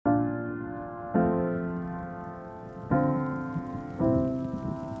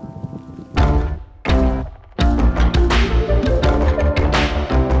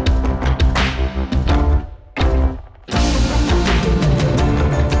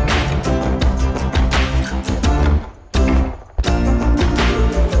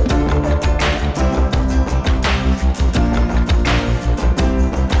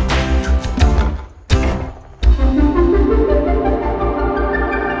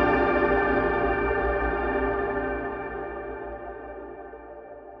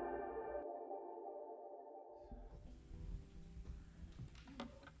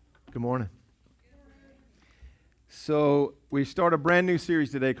Good morning. So we start a brand new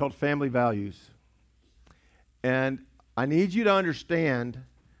series today called Family Values. And I need you to understand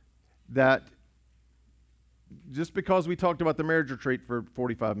that just because we talked about the marriage retreat for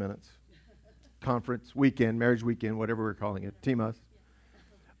 45 minutes, conference, weekend, marriage weekend, whatever we're calling it, TMUS,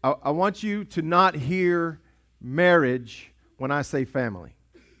 I want you to not hear marriage when I say family.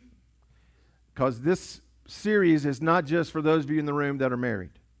 Because this series is not just for those of you in the room that are married.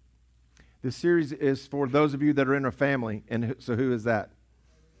 This series is for those of you that are in a family. And so who is that?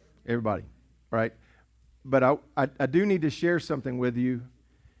 Everybody, right? But I do need to share something with you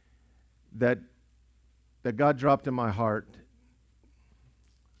that God dropped in my heart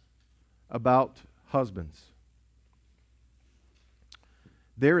about husbands.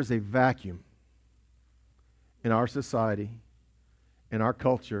 There is a vacuum in our society, in our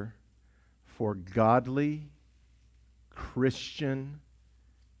culture, for godly, Christian,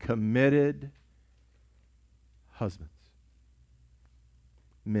 committed husbands,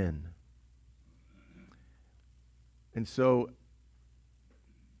 men. And so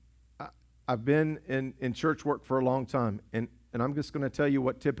I've been in church work for a long time, and I'm just going to tell you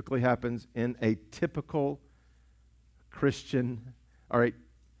what typically happens in a typical Christian. All right,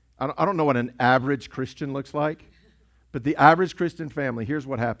 I don't know what an average Christian looks like, but the average Christian family, here's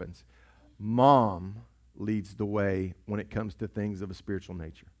what happens. Mom leads the way when it comes to things of a spiritual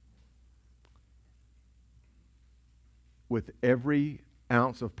nature. With every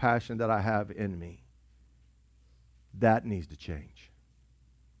ounce of passion that I have in me, that needs to change.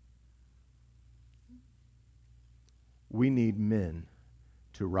 We need men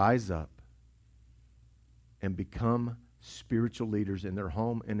to rise up and become spiritual leaders in their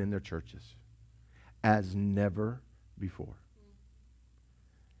home and in their churches as never before.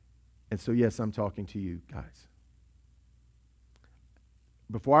 And so, yes, I'm talking to you guys.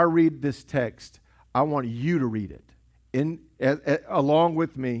 Before I read this text, I want you to read it along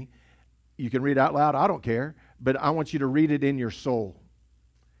with me. You can read out loud, I don't care, but I want you to read it in your soul.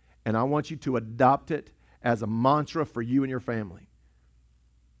 And I want you to adopt it as a mantra for you and your family.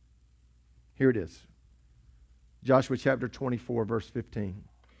 Here it is. Joshua chapter 24, verse 15.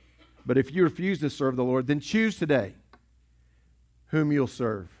 But if you refuse to serve the Lord, then choose today whom you'll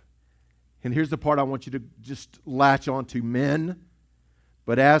serve. And here's the part I want you to just latch on to, men.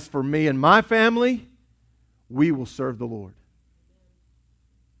 But as for me and my family, we will serve the Lord.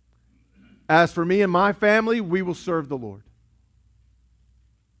 As for me and my family, we will serve the Lord.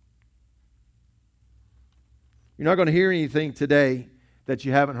 You're not going to hear anything today that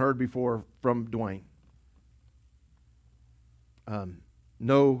you haven't heard before from Dwayne.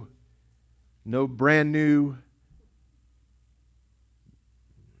 No brand new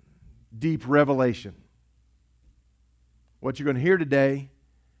deep revelation. What you're going to hear today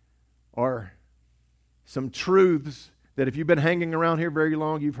are some truths that if you've been hanging around here very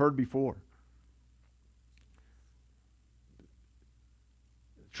long, you've heard before.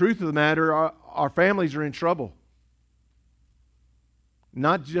 Truth of the matter, our families are in trouble.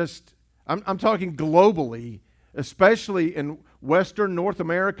 Not just, I'm talking globally, especially in Western North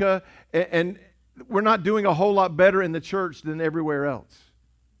America, and we're not doing a whole lot better in the church than everywhere else.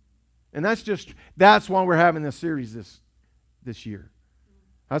 And that's why we're having this series this year.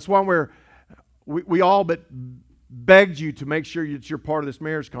 That's why we all but begged you to make sure that you're part of this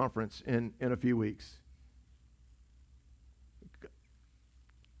marriage conference in a few weeks.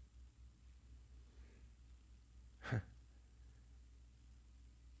 If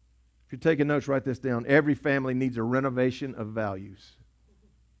you're taking notes, write this down. Every family needs a renovation of values.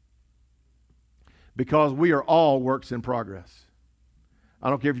 Because we are all works in progress. I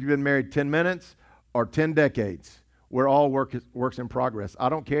don't care if you've been married 10 minutes or 10 decades. We're all works in progress. I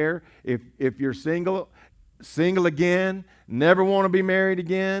don't care if you're single again, never want to be married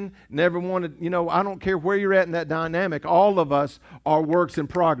again, never want to, I don't care where you're at in that dynamic. All of us are works in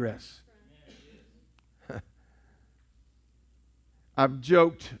progress. I've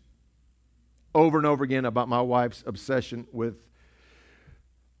joked over and over again about my wife's obsession with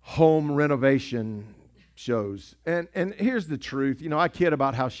home renovation shows. And here's the truth. I kid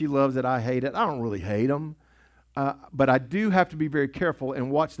about how she loves it, I hate it. I don't really hate them. But I do have to be very careful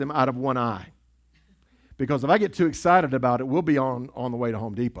and watch them out of one eye. Because if I get too excited about it, we'll be on the way to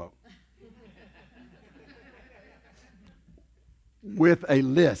Home Depot. With a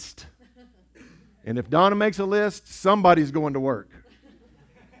list. And if Donna makes a list, somebody's going to work.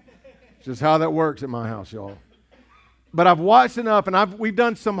 It's just how that works at my house, y'all. But I've watched enough, and we've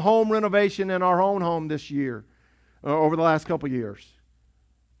done some home renovation in our own home this year, over the last couple years.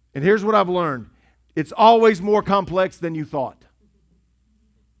 And here's what I've learned. It's always more complex than you thought.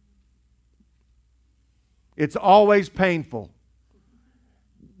 It's always painful.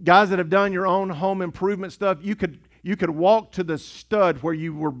 Guys that have done your own home improvement stuff, you could walk to the stud where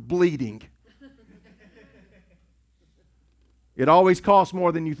you were bleeding. It always costs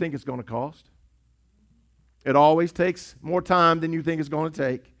more than you think it's going to cost. It always takes more time than you think it's going to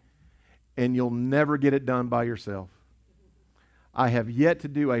take. And you'll never get it done by yourself. I have yet to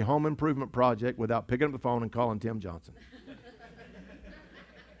do a home improvement project without picking up the phone and calling Tim Johnson.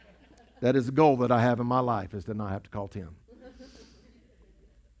 That is the goal that I have in my life, is to not have to call Tim.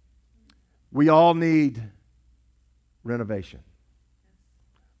 We all need renovation.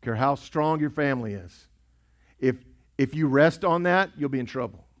 I don't care how strong your family is. If you rest on that, you'll be in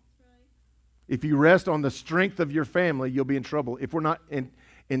trouble. If you rest on the strength of your family, you'll be in trouble. If we're not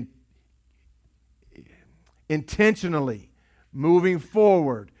intentionally moving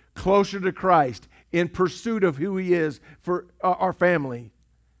forward, closer to Christ, in pursuit of who He is for our family,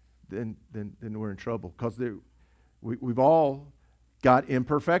 then we're in trouble, because we've all got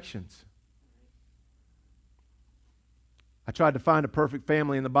imperfections. I tried to find a perfect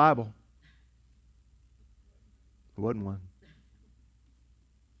family in the Bible. There wasn't one.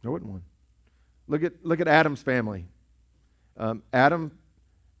 There wasn't one. Look at Adam's family. Adam's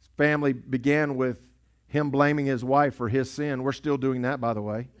family began with him blaming his wife for his sin. We're still doing that, by the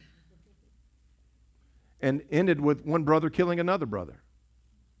way. And ended with one brother killing another brother.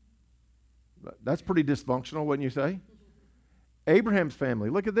 That's pretty dysfunctional, wouldn't you say? Abraham's family,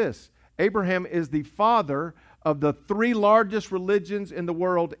 look at this. Abraham is the father of the 3 largest religions in the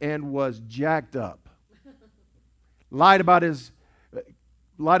world and was jacked up. Lied about his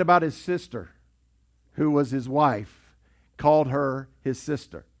sister, who was his wife, called her his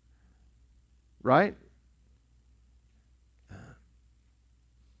sister. Right?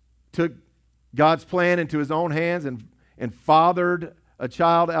 Took God's plan into his own hands and fathered a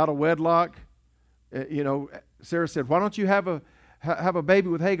child out of wedlock. Sarah said, "Why don't you have a baby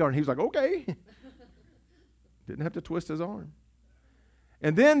with Hagar?" And he was like, "Okay." Didn't have to twist his arm.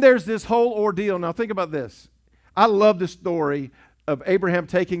 And then there's this whole ordeal. Now think about this. I love the story of Abraham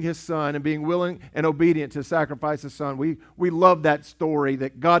taking his son and being willing and obedient to sacrifice his son. We love that story,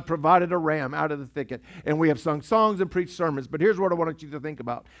 that God provided a ram out of the thicket. And we have sung songs and preached sermons. But here's what I want you to think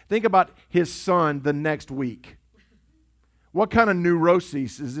about. Think about his son the next week. What kind of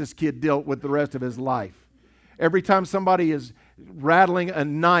neuroses has this kid dealt with the rest of his life? Every time somebody is rattling a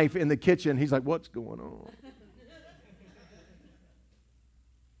knife in the kitchen, he's like, "What's going on?"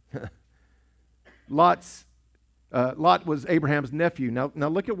 Lot was Abraham's nephew. Now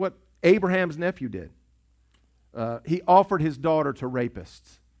look at what Abraham's nephew did. He offered his daughter to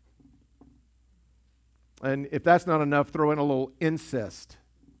rapists. And if that's not enough, throw in a little incest.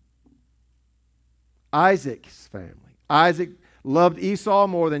 Isaac's family. Isaac loved Esau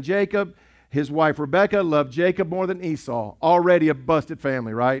more than Jacob. His wife Rebekah loved Jacob more than Esau. Already a busted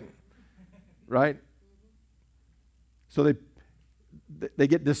family, right? Right? So they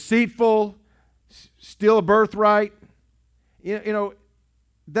get deceitful, steal a birthright.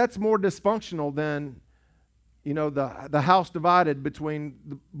 That's more dysfunctional than, the house divided between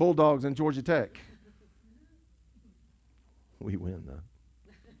the Bulldogs and Georgia Tech. We win, though.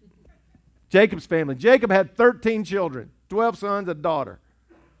 Jacob's family. Jacob had 13 children, 12 sons, a daughter,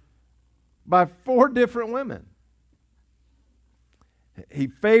 by 4 different women. He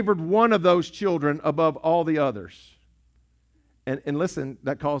favored one of those children above all the others. And listen,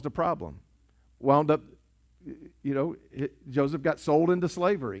 that caused a problem. Wound up, Joseph got sold into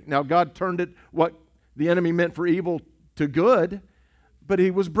slavery. Now, God turned it, what the enemy meant for evil, to good, but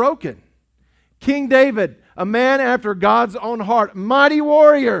he was broken. King David, a man after God's own heart, mighty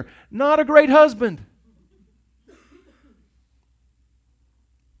warrior, not a great husband.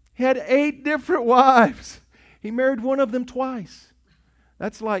 He had 8 different wives. He married one of them twice.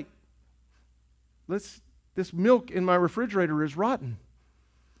 That's like, this milk in my refrigerator is rotten.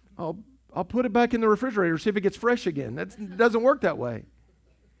 I'll put it back in the refrigerator, see if it gets fresh again. That doesn't work that way.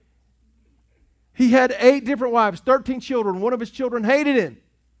 He had 8 different wives, 13 children. One of his children hated him.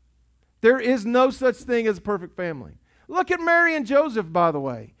 There is no such thing as a perfect family. Look at Mary and Joseph, by the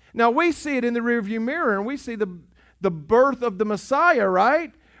way. Now, we see it in the rearview mirror, and we see the birth of the Messiah,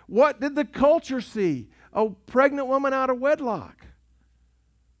 right? What did the culture see? A pregnant woman out of wedlock.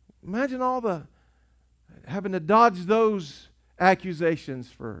 Imagine having to dodge those accusations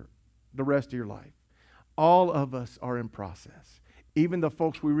for the rest of your life. All of us are in process. Even the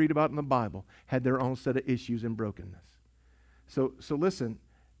folks we read about in the Bible had their own set of issues and brokenness. So listen,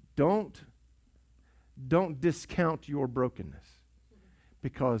 don't discount your brokenness,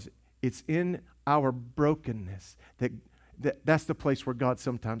 because it's in our brokenness that's the place where God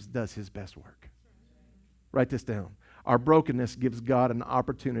sometimes does His best work. Write this down. Our brokenness gives God an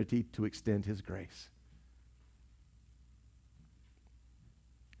opportunity to extend his grace.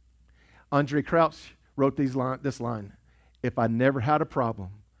 Andre Crouch wrote this line, if I never had a problem,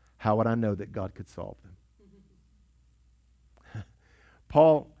 how would I know that God could solve them?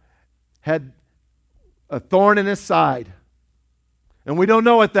 Paul had a thorn in his side, and we don't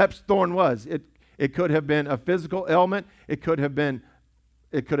know what that thorn was. It could have been a physical ailment. It could have been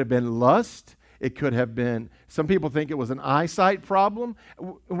lust. It could have been, some people think it was an eyesight problem.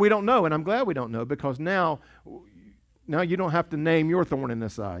 We don't know, and I'm glad we don't know, because now you don't have to name your thorn in the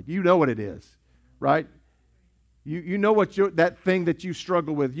side. You know what it is, right? You know what that thing that you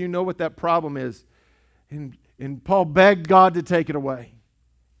struggle with. You know what that problem is. And Paul begged God to take it away.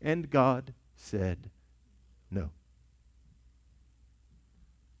 And God said no.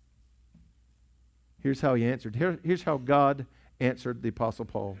 Here's how he answered. Here's how God answered the Apostle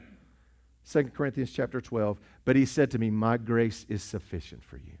Paul. 2 Corinthians chapter 12. But he said to me, my grace is sufficient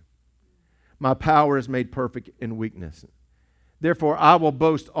for you. My power is made perfect in weakness. Therefore, I will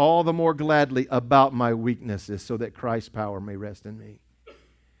boast all the more gladly about my weaknesses so that Christ's power may rest in me.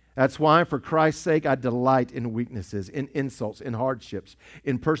 That's why, for Christ's sake, I delight in weaknesses, in insults, in hardships,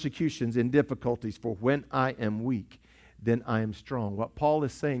 in persecutions, in difficulties. For when I am weak, then I am strong. What Paul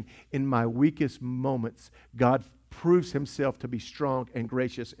is saying, in my weakest moments, God proves himself to be strong and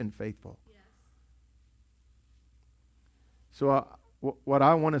gracious and faithful. Yes. So what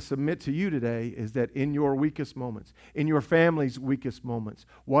I want to submit to you today is that in your weakest moments, in your family's weakest moments,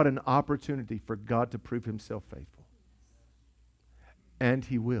 what an opportunity for God to prove himself faithful. And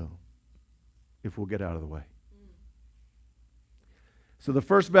he will, if we'll get out of the way. So the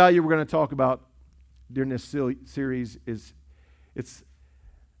first value we're going to talk about during this series is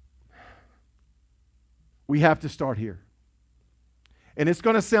we have to start here. And it's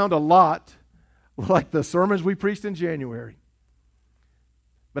going to sound a lot like the sermons we preached in January.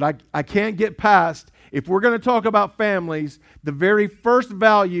 But I can't get past, if we're going to talk about families, the very first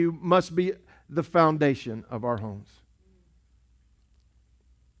value must be the foundation of our homes.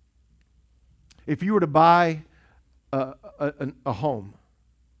 If you were to buy a home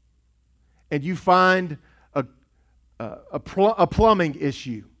and you find a plumbing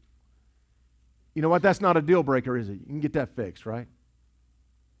issue, you know what? That's not a deal breaker, is it? You can get that fixed, right?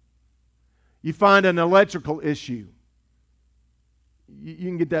 You find an electrical issue, you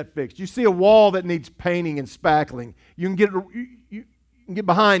can get that fixed. You see a wall that needs painting and spackling, you can get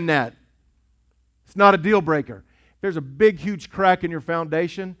behind that. It's not a deal breaker. If there's a big, huge crack in your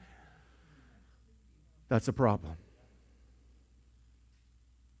foundation, that's a problem.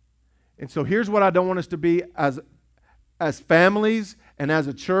 And so here's what I don't want us to be as families and as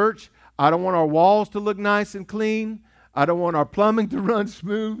a church. I don't want our walls to look nice and clean. I don't want our plumbing to run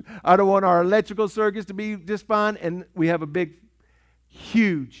smooth. I don't want our electrical circuits to be just fine. And we have a big,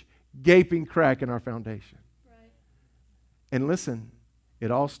 huge, gaping crack in our foundation. Right. And listen,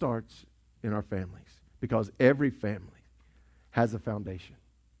 it all starts in our families, because every family has a foundation.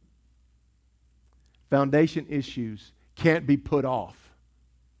 Foundation issues can't be put off.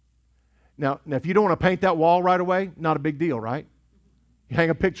 Now, if you don't want to paint that wall right away, not a big deal, right? You hang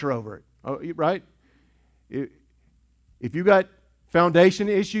a picture over it, right? If you got foundation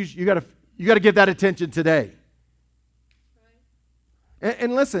issues, you got to give that attention today. Right.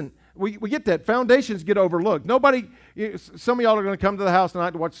 And listen, we get that. Foundations get overlooked. Some of y'all are going to come to the house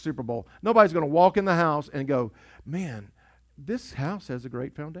tonight to watch the Super Bowl. Nobody's going to walk in the house and go, man, this house has a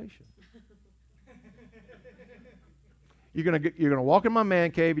great foundation. You're going to walk in my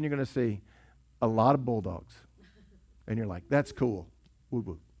man cave and you're going to see a lot of bulldogs. And you're like, that's cool. Woo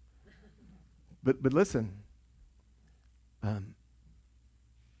woo. But listen,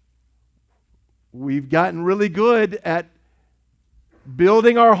 we've gotten really good at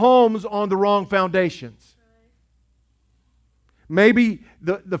building our homes on the wrong foundations. Maybe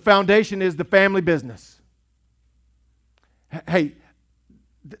the foundation is the family business. Hey,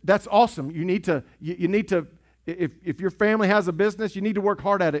 that's awesome. You need to if your family has a business, you need to work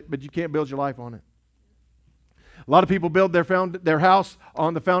hard at it, but you can't build your life on it. A lot of people build their house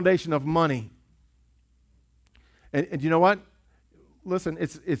on the foundation of money. And you know what? Listen,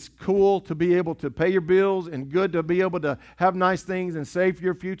 it's cool to be able to pay your bills and good to be able to have nice things and save for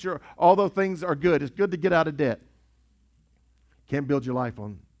your future. All those things are good. It's good to get out of debt. Can't build your life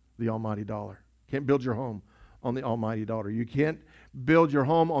on the almighty dollar. Can't build your home on the almighty dollar. You can't build your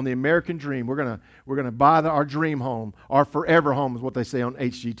home on the American dream. We're gonna buy our dream home. Our forever home is what they say on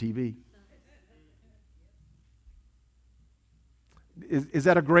HGTV. Is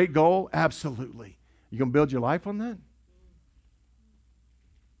that a great goal? Absolutely. You gonna build your life on that?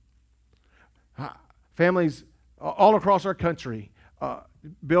 Families all across our country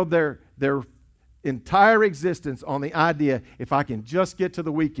build their entire existence on the idea, if I can just get to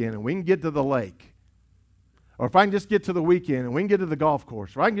the weekend and we can get to the lake, or if I can just get to the weekend and we can get to the golf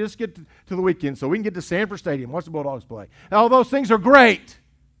course, or I can just get to the weekend so we can get to Sanford Stadium, watch the Bulldogs play. All those things are great,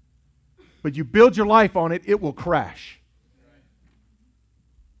 but you build your life on it, it will crash.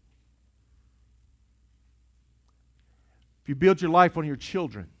 If you build your life on your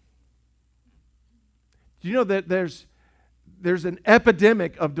children, do you know that there's an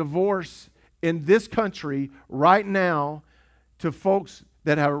epidemic of divorce in this country right now to folks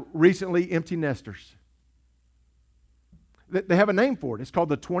that are recently empty nesters? They have a name for it. It's called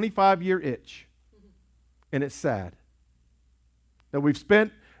the 25-year itch. And it's sad that we've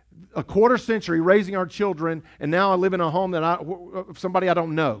spent a quarter century raising our children, and now I live in a home that somebody I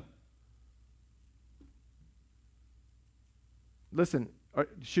don't know. Listen,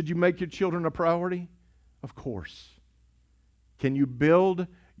 should you make your children a priority? Of course. Can you build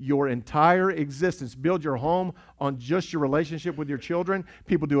your entire existence, build your home on just your relationship with your children?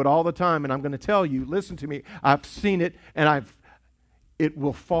 People do it all the time, and I'm going to tell you, listen to me, I've seen it, and it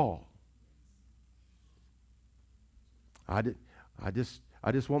will fall. I just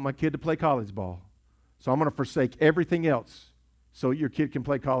want my kid to play college ball, so I'm going to forsake everything else so your kid can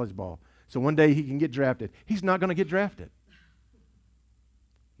play college ball. So one day he can get drafted. He's not going to get drafted.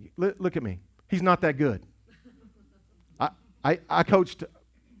 Look at me. He's not that good. I coached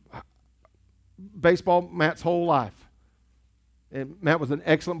baseball Matt's whole life. And Matt was an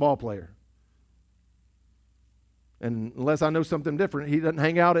excellent ball player. And unless I know something different, he doesn't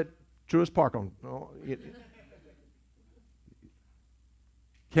hang out at Truist Park on.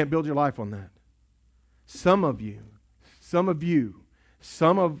 Can't build your life on that. Some of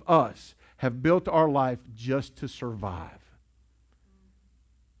us have built our life just to survive.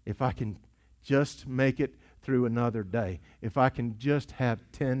 If I can just make it through another day, if I can just have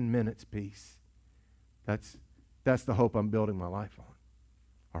 10 minutes peace, that's the hope I'm building my life on,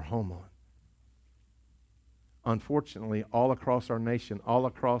 our home on. Unfortunately, all across our nation, all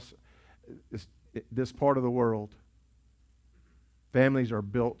across this part of the world, families are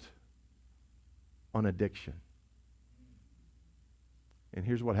built on addiction. And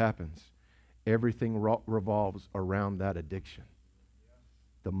here's what happens. Everything revolves around that addiction.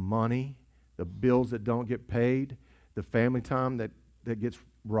 The money, the bills that don't get paid, the family time that gets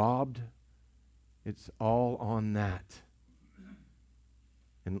robbed, it's all on that.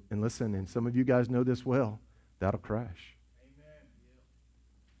 And listen, and some of you guys know this well, that'll crash.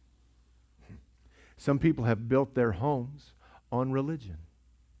 Amen. Some people have built their homes on religion.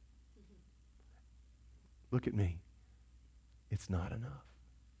 Look at me. It's not enough.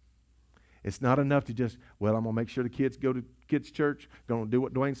 It's not enough to just, well, I'm going to make sure the kids go to kids' church, going to do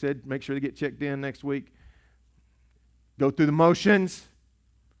what Dwayne said, make sure they get checked in next week, go through the motions,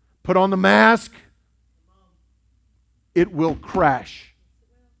 put on the mask. It will crash.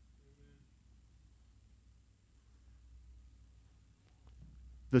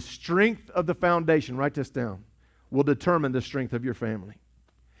 The strength of the foundation, write this down, will determine the strength of your family.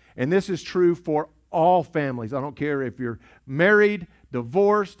 And this is true for all families. I don't care if you're married,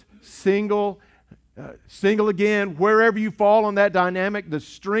 divorced, single again, wherever you fall on that dynamic, the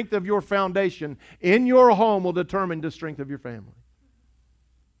strength of your foundation in your home will determine the strength of your family.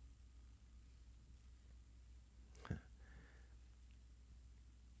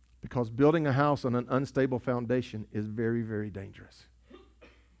 Because building a house on an unstable foundation is very, very dangerous.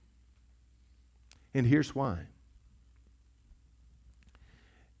 And here's why.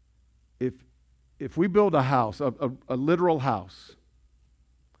 If we build a house, a literal house,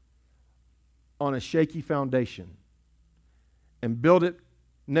 on a shaky foundation and build it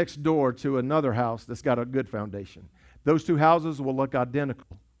next door to another house that's got a good foundation, those two houses will look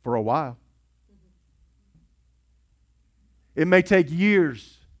identical for a while. It may take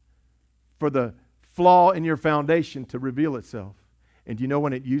years for the flaw in your foundation to reveal itself. And do you know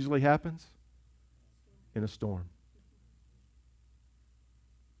when it usually happens? In a storm.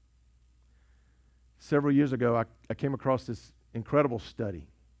 Several years ago, I came across this incredible study.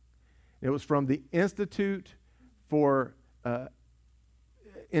 It was from the Institute for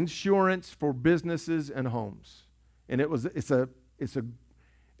Insurance for Businesses and Homes, and it's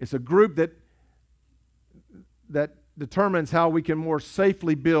a group that determines how we can more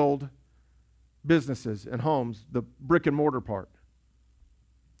safely build businesses and homes, the brick and mortar part.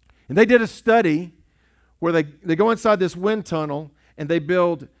 And they did a study where they go inside this wind tunnel and they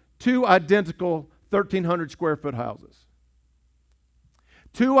build two identical 1,300 square foot houses.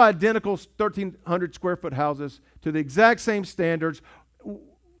 Two identical 1,300 square foot houses to the exact same standards,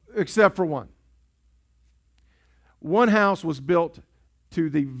 except for one. one house was built to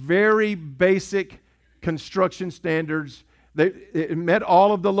the very basic construction standards. It met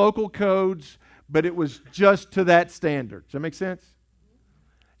all of the local codes, but it was just to that standard. Does that make sense?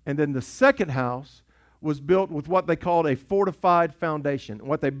 And then the second house was built with what they called a fortified foundation. And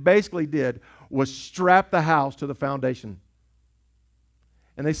what they basically did was strap the house to the foundation.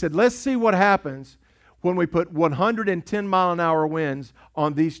 And they said, let's see what happens when we put 110-mile-an-hour winds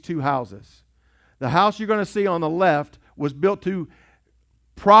on these two houses. The house you're going to see on the left was built to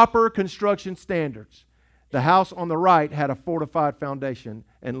proper construction standards. The house on the right had a fortified foundation,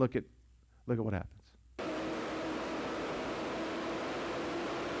 and look at what happens.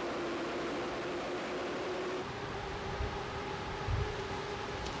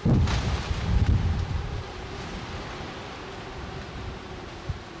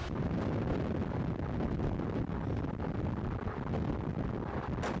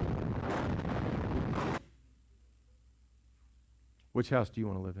 Which house do you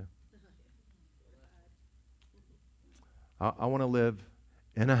want to live in? I want to live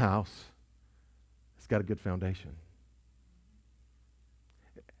in a house that's got a good foundation.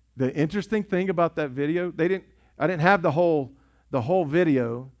 The interesting thing about that video, I didn't have the whole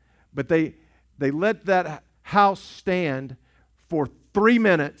video, but they let that house stand for 3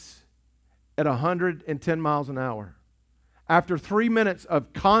 minutes at 110 miles an hour. After 3 minutes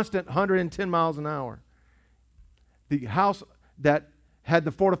of constant 110 miles an hour, the house that had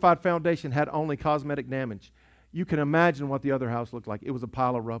the fortified foundation had only cosmetic damage. You can imagine what the other house looked like. It was a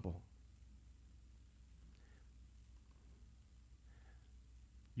pile of rubble.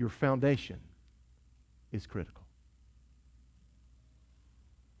 Your foundation is critical.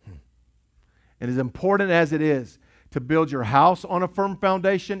 And as important as it is to build your house on a firm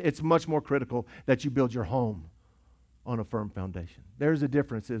foundation, it's much more critical that you build your home on a firm foundation. There's a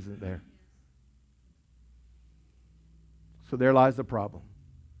difference, isn't there? So there lies the problem.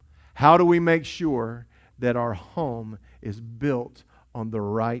 How do we make sure that our home is built on the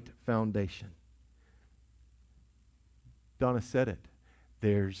right foundation? Donna said it.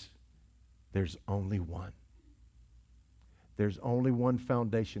 There's only one. There's only one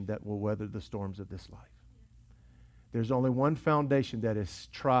foundation that will weather the storms of this life. There's only one foundation that is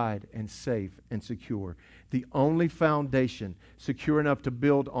tried and safe and secure. The only foundation secure enough to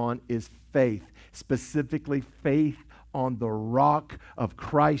build on is faith, specifically faith on the rock of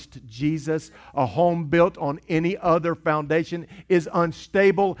Christ Jesus. A home built on any other foundation is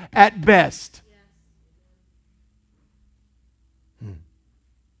unstable at best.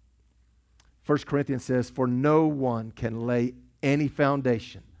 1 Corinthians says, for no one can lay any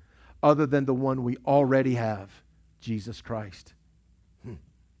foundation other than the one we already have, Jesus Christ.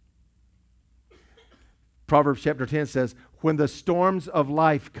 Proverbs chapter 10 says, when the storms of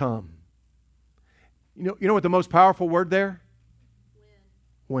life come. You know what the most powerful word there?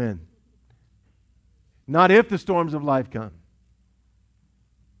 When. Not if the storms of life come,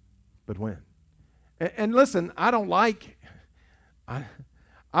 but when. And listen, I don't like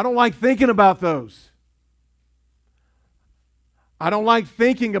thinking about those. I don't like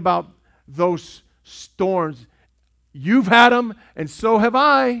thinking about those storms. You've had them, and so have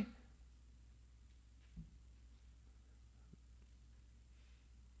I.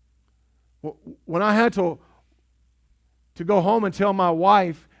 When I had to go home and tell my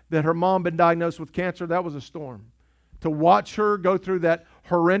wife that her mom been diagnosed with cancer, that was a storm. To watch her go through that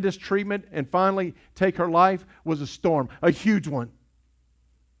horrendous treatment and finally take her life was a storm, a huge one.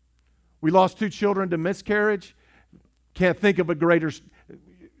 We lost 2 children to miscarriage. Can't think of a greater.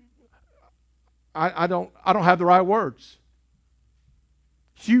 I don't have the right words.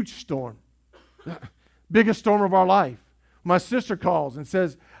 Huge storm, biggest storm of our life. My sister calls and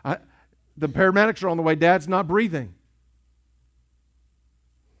says, the paramedics are on the way. Dad's not breathing.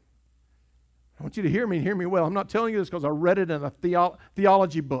 I want you to hear me well. I'm not telling you this because I read it in a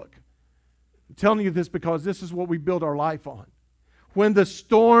theology book. I'm telling you this because this is what we build our life on. When the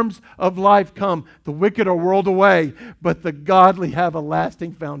storms of life come, the wicked are whirled away, but the godly have a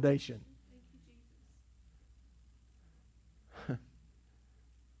lasting foundation.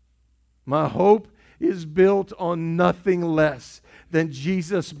 My hope is built on nothing less than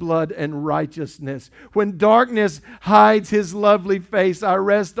Jesus' blood and righteousness. When darkness hides His lovely face, I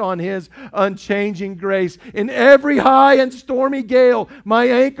rest on His unchanging grace. In every high and stormy gale, my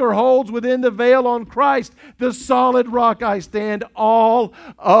anchor holds within the veil on Christ, the solid rock I stand. All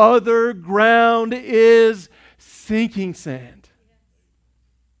other ground is sinking sand.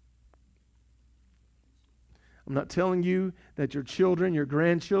 I'm not telling you that your children, your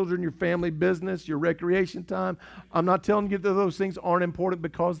grandchildren, your family business, your recreation time, I'm not telling you that those things aren't important,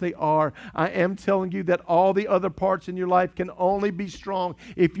 because they are. I am telling you that all the other parts in your life can only be strong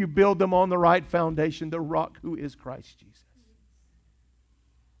if you build them on the right foundation, the rock who is Christ Jesus.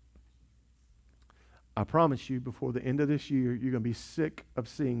 I promise you, before the end of this year, you're going to be sick of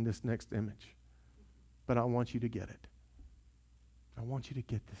seeing this next image. But I want you to get it. I want you to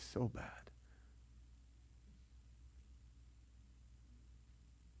get this so bad.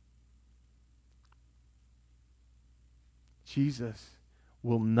 Jesus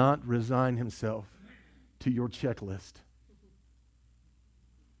will not resign himself to your checklist.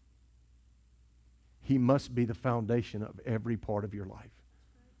 He must be the foundation of every part of your life.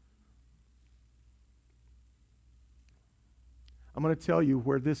 I'm going to tell you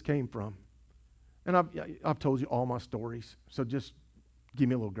where this came from. And I've told you all my stories, so just give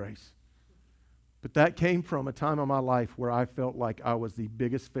me a little grace. But that came from a time in my life where I felt like I was the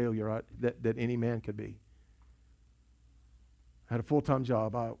biggest failure that any man could be. I had a full-time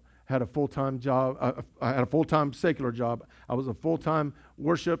job. I had a full-time secular job. I was a full-time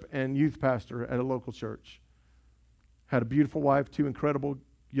worship and youth pastor at a local church. Had a beautiful wife, 2 incredible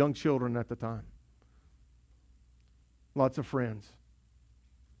young children at the time. Lots of friends.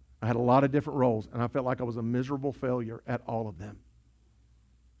 I had a lot of different roles, and I felt like I was a miserable failure at all of them.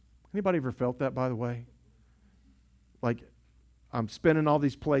 Anybody ever felt that, by the way? Like, I'm spinning all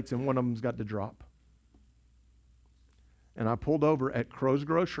these plates, and one of them's got to drop. And I pulled over at Crow's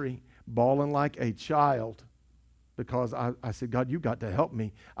Grocery, bawling like a child, because I said, God, you've got to help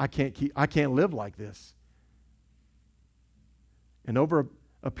me. I can't live like this. And over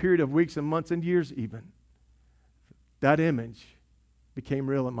a period of weeks and months and years even, that image became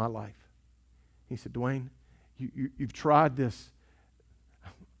real in my life. He said, Dwayne, you've tried this.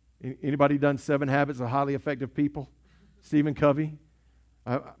 Anybody done 7 Habits of Highly Effective People? Stephen Covey?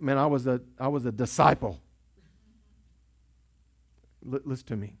 I was a disciple. Listen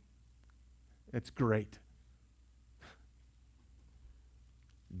to me. It's great.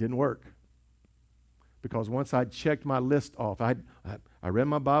 Didn't work. Because once I checked my list off, I read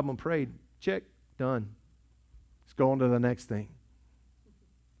my Bible and prayed. Check, done. Let's go on to the next thing.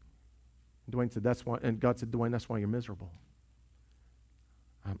 Dwayne said, that's why, and God said, Dwayne, that's why you're miserable.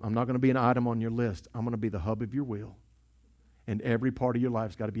 I'm not going to be an item on your list. I'm going to be the hub of your wheel. And every part of your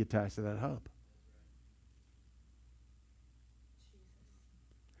life's got to be attached to that hub.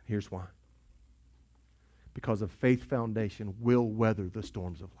 Here's why. Because a faith foundation will weather the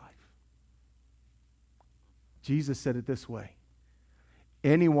storms of life. Jesus said it this way.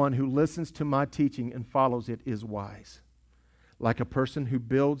 Anyone who listens to my teaching and follows it is wise, like a person who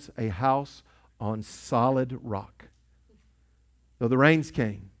builds a house on solid rock. Though the rains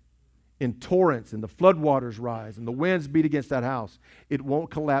came in torrents and the floodwaters rise and the winds beat against that house, it won't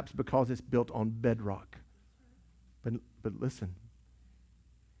collapse because it's built on bedrock. But listen,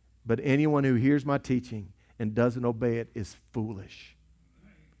 but anyone who hears my teaching and doesn't obey it is foolish.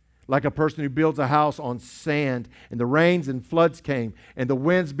 Like a person who builds a house on sand, and the rains and floods came, and the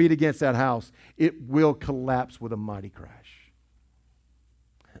winds beat against that house, it will collapse with a mighty crash.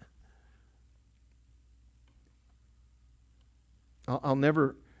 I'll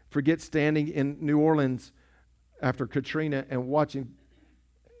never forget standing in New Orleans after Katrina and watching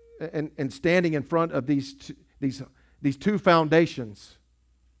and standing in front of these two foundations.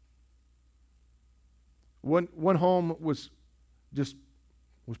 One home was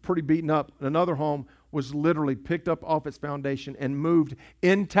pretty beaten up. Another home was literally picked up off its foundation and moved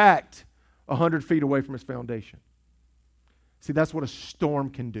intact 100 feet away from its foundation. See, that's what a storm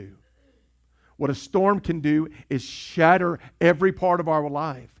can do. What a storm can do is shatter every part of our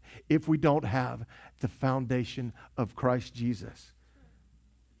life if we don't have the foundation of Christ Jesus.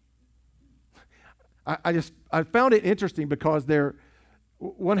 I found it interesting because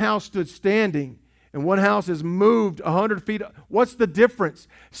one house stood standing and one house is moved 100 feet. What's the difference?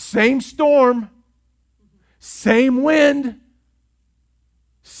 Same storm, same wind,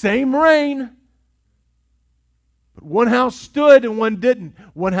 same rain. But one house stood and one didn't.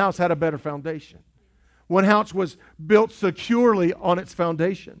 One house had a better foundation. One house was built securely on its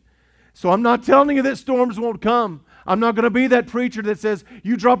foundation. So I'm not telling you that storms won't come. I'm not going to be that preacher that says,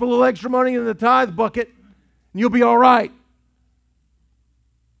 you drop a little extra money in the tithe bucket and you'll be all right. I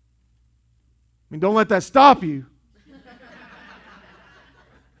mean, don't let that stop you.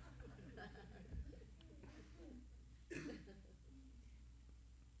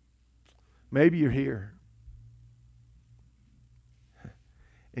 Maybe you're here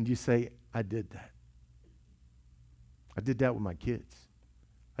and you say, I did that. I did that with my kids.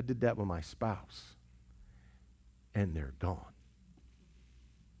 I did that with my spouse. and they're gone.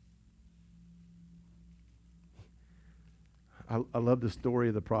 I love the story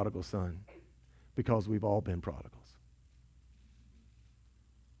of the prodigal son because we've all been prodigals.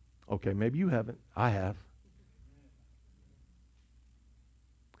 Okay, maybe you haven't. I have.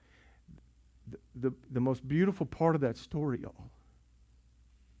 The most beautiful part of that story, y'all.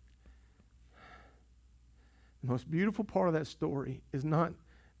 The most beautiful part of that story is not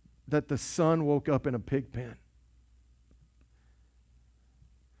that the son woke up in a pig pen.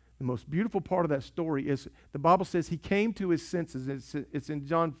 The most beautiful part of that story is the Bible says he came to his senses. It's in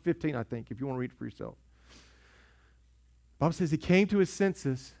John 15, I think, if you want to read it for yourself. The Bible says he came to his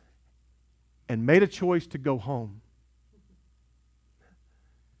senses and made a choice to go home.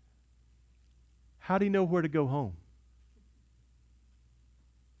 How do you know where to go home?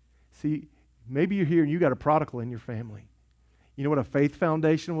 See, maybe you're here and you got a prodigal in your family. You know what a faith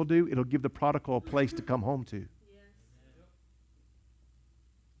foundation will do? It'll give the prodigal a place to come home to.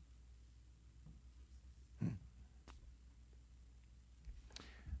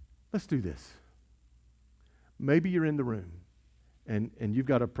 Let's do this. Maybe you're in the room and you've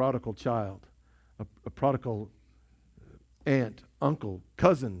got a prodigal child, a prodigal aunt, uncle,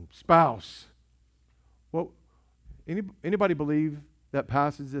 cousin, spouse. Well, anybody believe that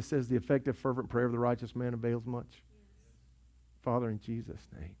passage that says the effective fervent prayer of the righteous man avails much? Yes. Father, in Jesus'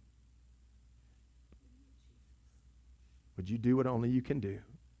 name, would you do what only you can do?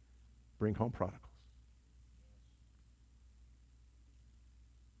 Bring home prodigals.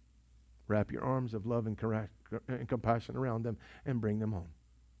 Wrap your arms of love and compassion around them and bring them home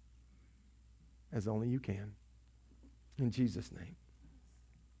as only you can. In Jesus' name,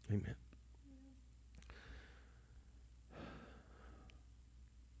 amen.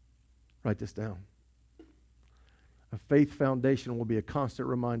 Write this down. A faith foundation will be a constant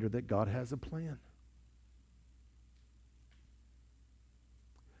reminder that God has a plan.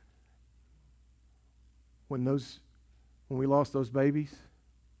 When we lost those babies,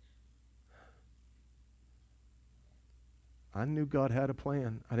 I knew God had a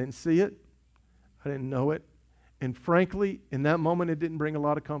plan. I didn't see it. I didn't know it. And frankly, in that moment, it didn't bring a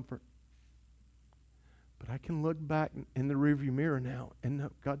lot of comfort. But I can look back in the rearview mirror now and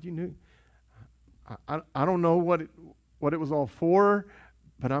know, God, you knew. I don't know what it was all for,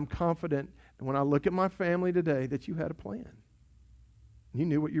 but I'm confident that when I look at my family today that you had a plan. You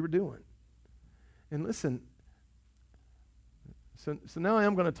knew what you were doing. And listen, so now I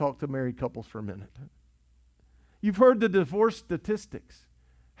am going to talk to married couples for a minute. You've heard the divorce statistics.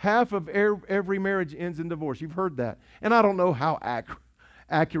 Half of every marriage ends in divorce. You've heard that. And I don't know how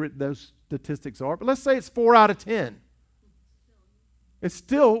accurate those statistics are, but let's say it's 4 out of 10. It's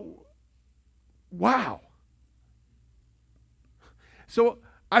still, wow. So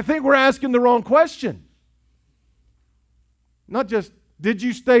I think we're asking the wrong question. Not just, did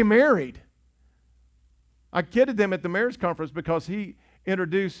you stay married? I kidded them at the marriage conference because he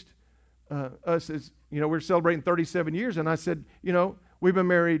introduced us as, we're celebrating 37 years. And I said, we've been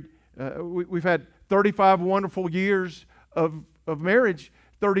married, we've had 35 wonderful years of marriage,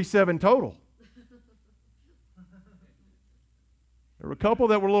 37 total. There were a couple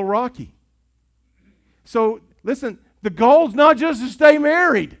that were a little rocky. So, listen, the goal's not just to stay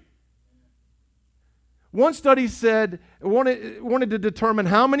married. One study wanted to determine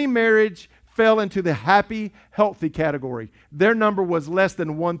how many marriage fell into the happy, healthy category. Their number was less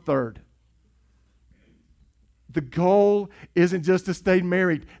than 1/3. The goal isn't just to stay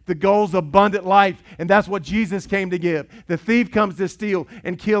married. The goal is abundant life, and that's what Jesus came to give. The thief comes to steal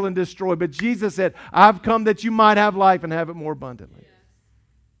and kill and destroy, but Jesus said, I've come that you might have life and have it more abundantly. Yes.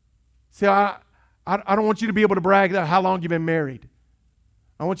 See, I don't want you to be able to brag about how long you've been married.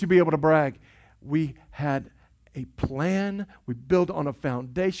 I want you to be able to brag. We had a plan. We built on a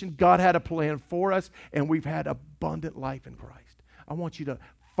foundation. God had a plan for us, and we've had abundant life in Christ. I want you to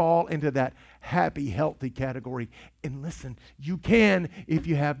fall into that happy, healthy category. And listen, you can if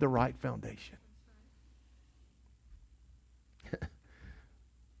you have the right foundation.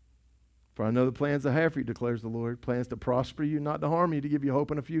 For I know the plans I have for you, declares the Lord, plans to prosper you, not to harm you, to give you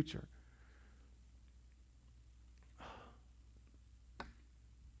hope and a future.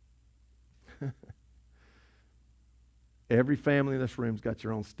 Every family in this room's got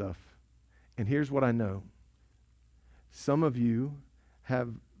your own stuff. And here's what I know. Some of you have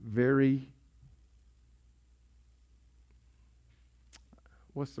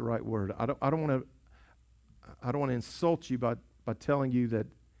what's the right word? I don't want to insult you by telling you that,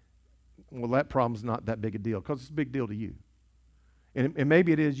 well, that problem's not that big a deal, because it's a big deal to you. And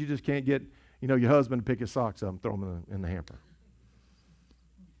maybe it is, you just can't get, your husband to pick his socks up and throw them in the hamper.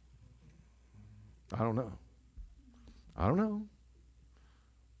 I don't know. I don't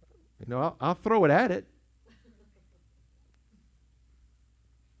know. I'll throw it at it.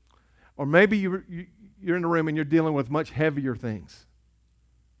 Or maybe you're in a room and you're dealing with much heavier things.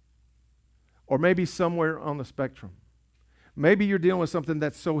 Or maybe somewhere on the spectrum. Maybe you're dealing with something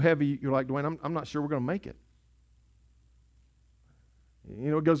that's so heavy, you're like, Dwayne, I'm not sure we're going to make it.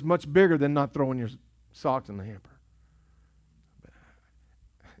 It goes much bigger than not throwing your socks in the hamper.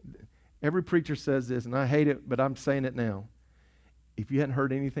 Every preacher says this, and I hate it, but I'm saying it now. If you hadn't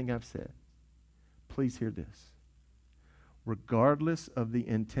heard anything I've said, please hear this. Regardless of the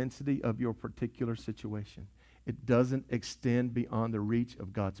intensity of your particular situation, it doesn't extend beyond the reach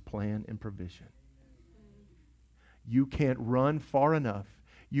of God's plan and provision. You can't run far enough.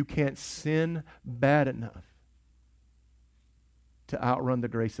 You can't sin bad enough to outrun the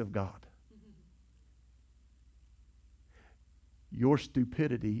grace of God. Your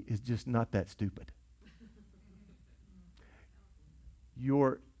stupidity is just not that stupid.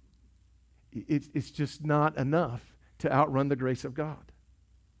 It's just not enough to outrun the grace of God.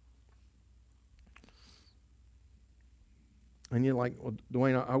 And you're like, well,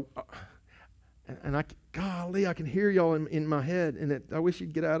 Dwayne, golly, I can hear y'all in my head, and I wish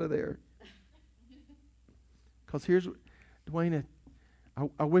you'd get out of there. Because Dwayne,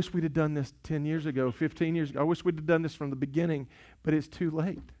 I wish we'd have done this 10 years ago, 15 years ago. I wish we'd have done this from the beginning, but it's too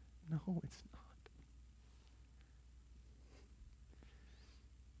late. No, it's not.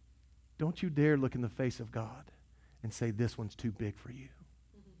 Don't you dare look in the face of God and say, this one's too big for you.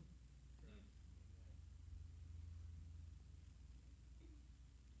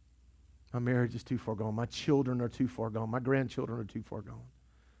 My marriage is too far gone. My children are too far gone. My grandchildren are too far gone.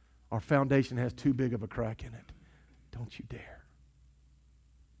 Our foundation has too big of a crack in it. Don't you dare.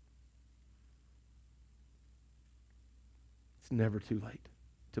 It's never too late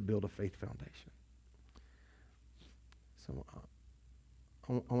to build a faith foundation. So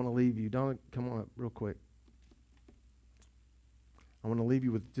I want to leave you. Donna, come on up real quick. I want to leave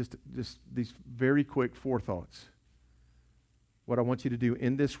you with just these very quick 4 thoughts. What I want you to do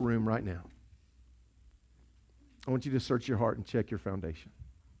in this room right now, I want you to search your heart and check your foundation.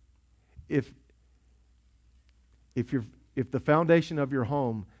 If the foundation of your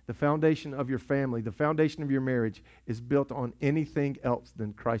home, the foundation of your family, the foundation of your marriage is built on anything else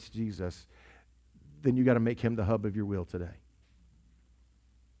than Christ Jesus, then you got to make him the hub of your will today.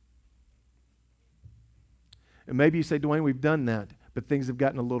 And maybe you say, Dwayne, we've done that, but things have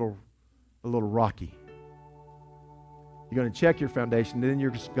gotten a little rocky. You're going to check your foundation, then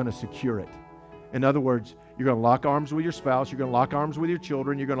you're just going to secure it. In other words, you're going to lock arms with your spouse, you're going to lock arms with your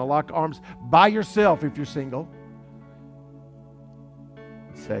children, you're going to lock arms by yourself if you're single.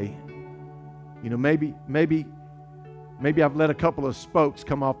 Say, maybe I've let a couple of spokes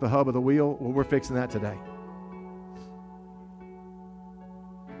come off the hub of the wheel. Well, we're fixing that today.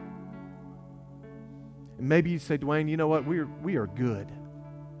 And maybe you say, Dwayne, you know what? We are good.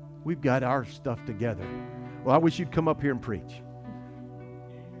 We've got our stuff together. Well, I wish you'd come up here and preach.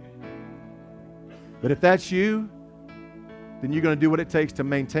 But if that's you, then you're going to do what it takes to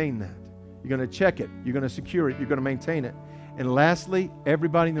maintain that. You're going to check it. You're going to secure it. You're going to maintain it. And lastly,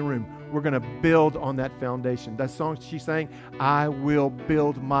 everybody in the room, we're going to build on that foundation. That song she's saying, I will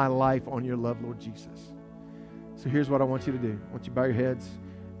build my life on your love, Lord Jesus. So here's what I want you to do. I want you to bow your heads.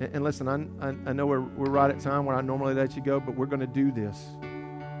 And listen, I know we're right at time where I normally let you go, but we're going to do this.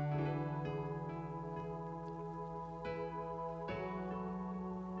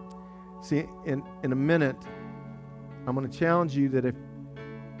 See, in a minute, I'm going to challenge you that if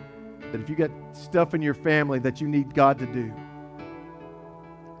you got stuff in your family that you need God to do,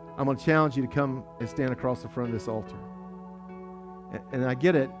 I'm going to challenge you to come and stand across the front of this altar. And I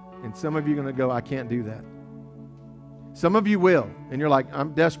get it, and some of you are going to go, I can't do that. Some of you will, and you're like,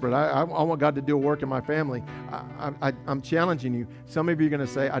 I'm desperate. I want God to do a work in my family. I'm challenging you. Some of you are going to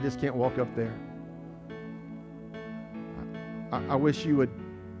say, I just can't walk up there. I wish you would.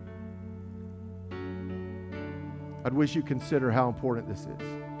 I'd wish you consider how important this is.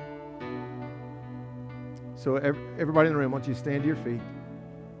 So everybody in the room, I want you to stand to your feet.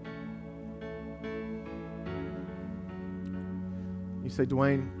 You say,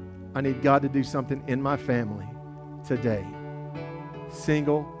 Dwayne, I need God to do something in my family today.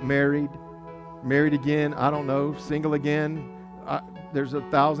 Single, married again, I don't know, single again. There's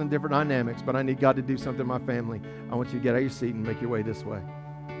 1,000 different dynamics, but I need God to do something in my family. I want you to get out of your seat and make your way this way.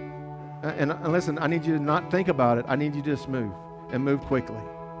 And listen, I need you to not think about it. I need you to just move, and move quickly.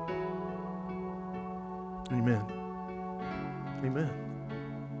 Amen. Amen.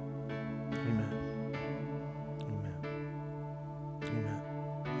 Amen. Amen. Amen.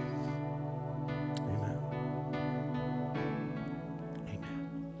 Amen.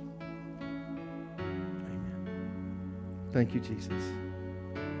 Thank you, Jesus.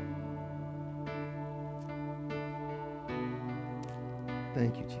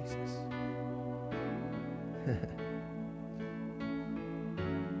 Thank you, Jesus.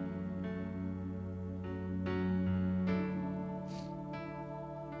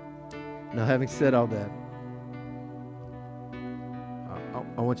 Now, having said all that,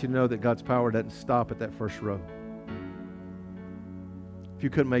 I want you to know that God's power doesn't stop at that first row. If you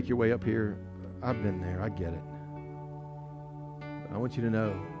couldn't make your way up here, I've been there. I get it. I want you to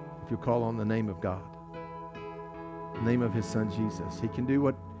know, if you call on the name of God, the name of His Son Jesus, He can do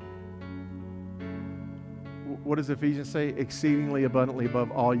what does Ephesians say? Exceedingly abundantly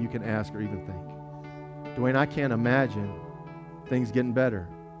above all you can ask or even think. Dwayne, I can't imagine things getting better.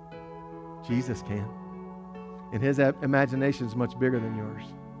 Jesus can. And His imagination is much bigger than yours.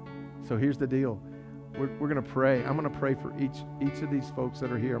 So here's the deal. We're going to pray. I'm going to pray for each of these folks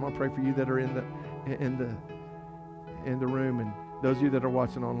that are here. I'm going to pray for you that are in the room, and those of you that are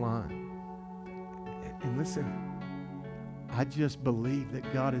watching online. And listen, I just believe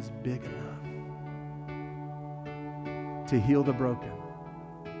that God is big enough to heal the broken.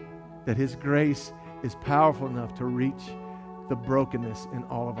 That His grace is powerful enough to reach the brokenness in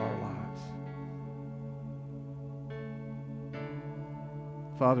all of our lives.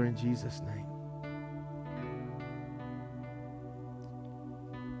 Father, in Jesus' name,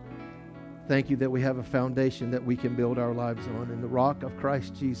 thank you that we have a foundation that we can build our lives on in the rock of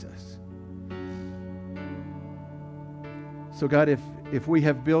Christ Jesus. So God, if we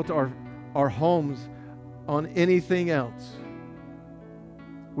have built our homes on anything else,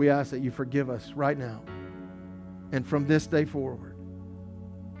 we ask that you forgive us right now. And from this day forward,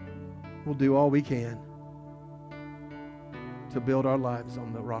 we'll do all we can to build our lives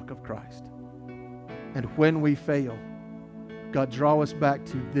on the rock of Christ. And when we fail, God, draw us back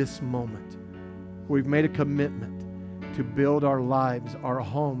to this moment where we've made a commitment to build our lives, our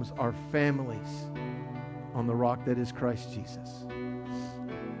homes, our families on the rock that is Christ Jesus.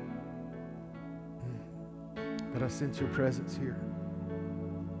 God, I sense your presence here.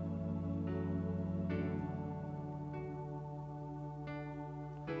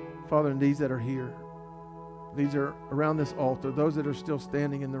 Father, and these that are here, these are around this altar, those that are still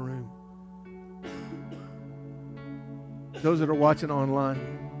standing in the room, those that are watching online,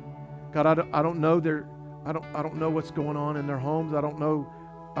 God, I don't know I don't know what's going on in their homes. I don't know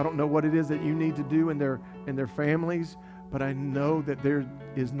what it is that you need to do in their families, but I know that there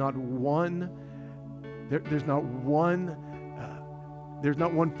is not one there's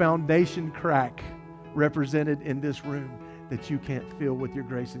not one foundation crack represented in this room that you can't fill with your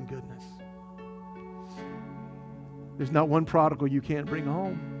grace and goodness. There's not one prodigal you can't bring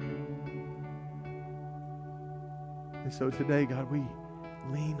home. And so today, God, we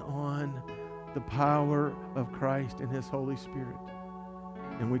lean on the power of Christ and His Holy Spirit.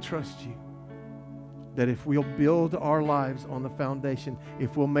 And we trust you that if we'll build our lives on the foundation,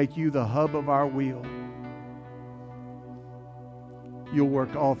 if we'll make you the hub of our wheel, you'll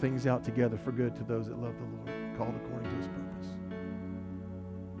work all things out together for good to those that love the Lord, called according to His purpose.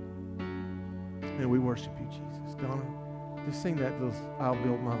 And we worship you, Jesus. Donna, just sing that, I'll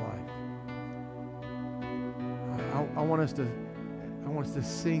build my life. I want us to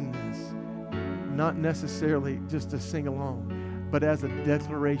sing this, not necessarily just to sing along, but as a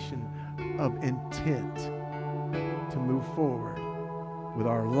declaration of intent to move forward with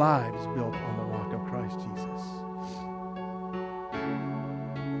our lives built on the rock of Christ Jesus.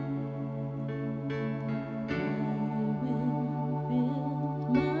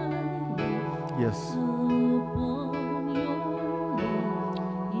 Yes.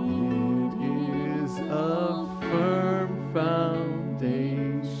 It is a firm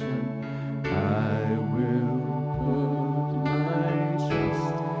foundation. I will put my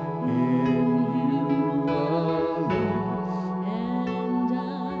trust in you alone. And I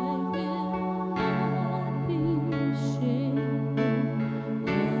will not be shaken. I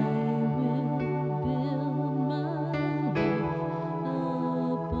will build my life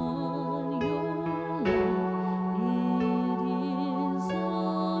upon your love.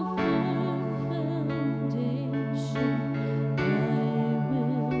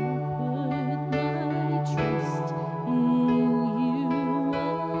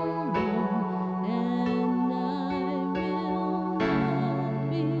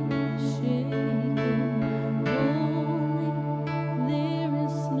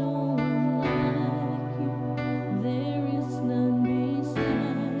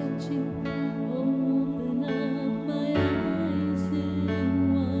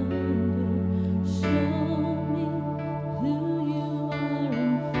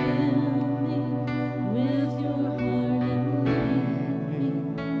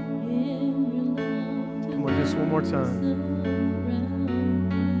 more time.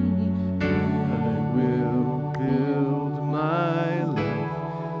 I will build my life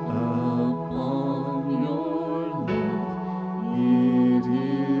upon your love. It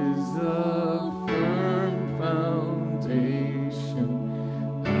is a firm foundation.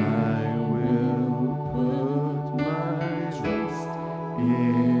 I will put my trust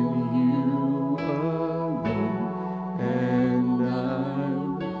in you alone. And I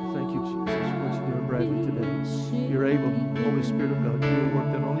thank you, Jesus, for what you're doing, Bradley, today. You're able, Holy Spirit of God, do a work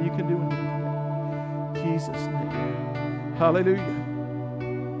that only you can do in me today. In Jesus' name. Hallelujah.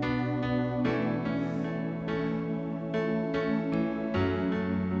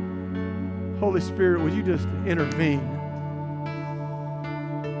 Holy Spirit, would you just intervene?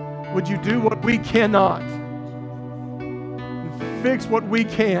 Would you do what we cannot? And fix what we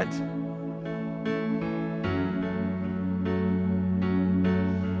can't?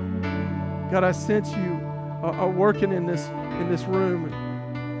 God, I sense you are working in this room.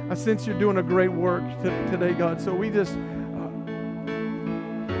 I sense you're doing a great work today, God. So we just,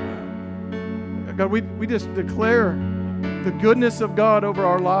 God, we just declare the goodness of God over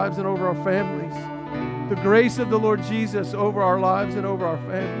our lives and over our families. The grace of the Lord Jesus over our lives and over our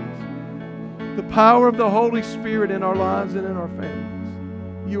families. The power of the Holy Spirit in our lives and in our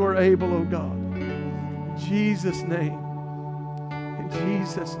families. You are able, oh God. In Jesus' name. In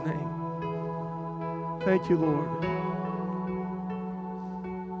Jesus' name. Thank you, Lord.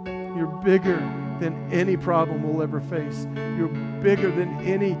 You're bigger than any problem we'll ever face. You're bigger than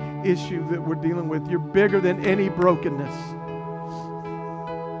any issue that we're dealing with. You're bigger than any brokenness.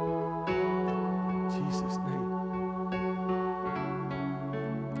 In Jesus' name.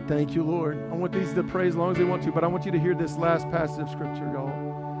 Thank you, Lord. I want these to pray as long as they want to, but I want you to hear this last passage of Scripture, y'all.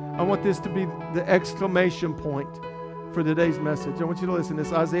 I want this to be the exclamation point for today's message. I want you to listen.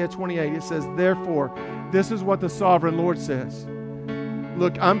 It's Isaiah 28. It says, therefore, this is what the sovereign Lord says.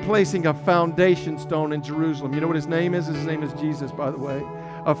 Look, I'm placing a foundation stone in Jerusalem. You know what his name is? His name is Jesus, by the way.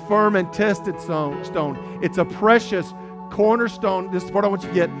 A firm and tested stone. It's a precious cornerstone. This is what I want you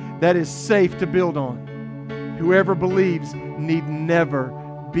to get. That is safe to build on. Whoever believes need never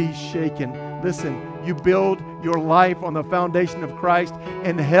be shaken. Listen, you build your life on the foundation of Christ,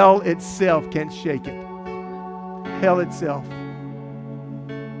 and hell itself can't shake it. Hell itself.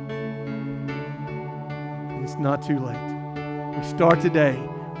 It's not too late. We start today.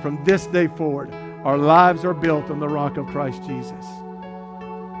 From this day forward, our lives are built on the rock of Christ Jesus.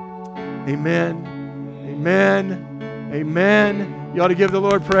 Amen. Amen. Amen. You ought to give the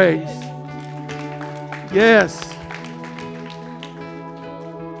Lord praise. Yes.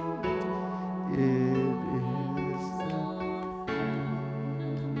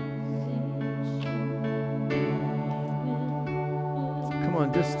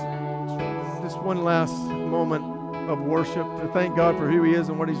 Just one last moment of worship to thank God for who He is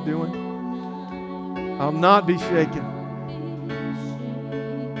and what He's doing. I'll not be shaken.